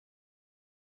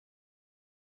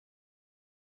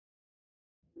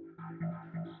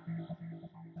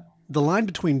The line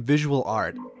between visual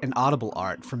art and audible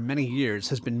art for many years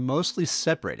has been mostly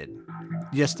separated.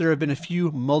 Yes, there have been a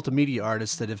few multimedia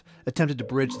artists that have attempted to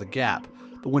bridge the gap,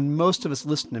 but when most of us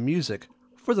listen to music,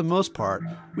 for the most part,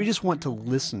 we just want to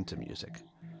listen to music,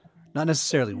 not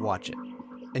necessarily watch it.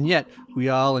 And yet, we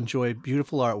all enjoy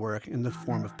beautiful artwork in the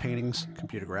form of paintings,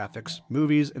 computer graphics,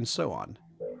 movies, and so on.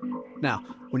 Now,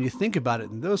 when you think about it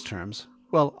in those terms,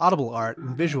 well, audible art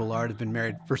and visual art have been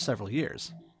married for several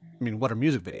years. I mean, what are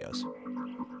music videos?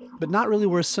 But not really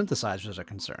where synthesizers are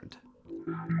concerned.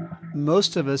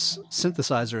 Most of us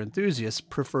synthesizer enthusiasts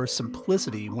prefer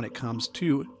simplicity when it comes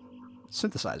to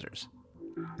synthesizers.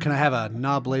 Can I have a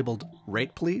knob labeled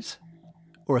rate, please?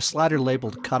 Or a slider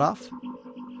labeled cutoff?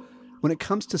 When it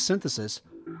comes to synthesis,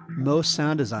 most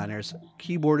sound designers,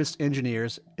 keyboardists,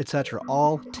 engineers, etc.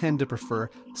 all tend to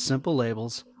prefer simple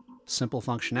labels, simple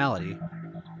functionality,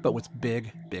 but with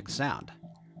big, big sound.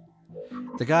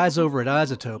 The guys over at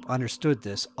iZotope understood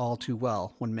this all too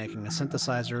well when making a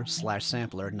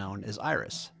synthesizer/sampler known as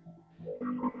Iris.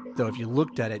 Though if you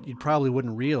looked at it, you probably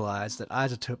wouldn't realize that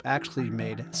iZotope actually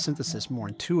made synthesis more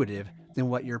intuitive than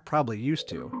what you're probably used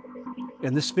to.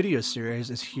 And this video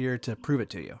series is here to prove it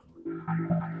to you.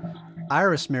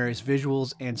 Iris marries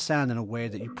visuals and sound in a way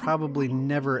that you probably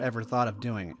never ever thought of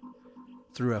doing,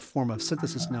 through a form of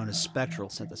synthesis known as spectral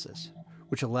synthesis,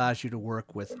 which allows you to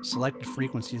work with selected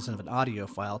frequencies of an audio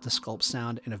file to sculpt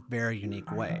sound in a very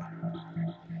unique way.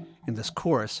 In this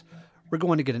course, we're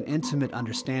going to get an intimate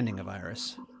understanding of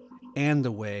Iris, and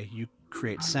the way you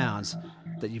create sounds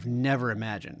that you've never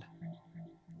imagined.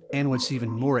 And what's even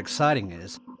more exciting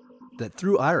is that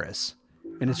through Iris,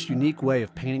 and its unique way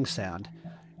of painting sound,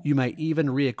 you might even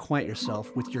reacquaint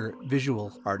yourself with your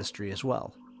visual artistry as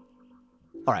well.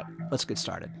 Alright, let's get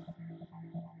started.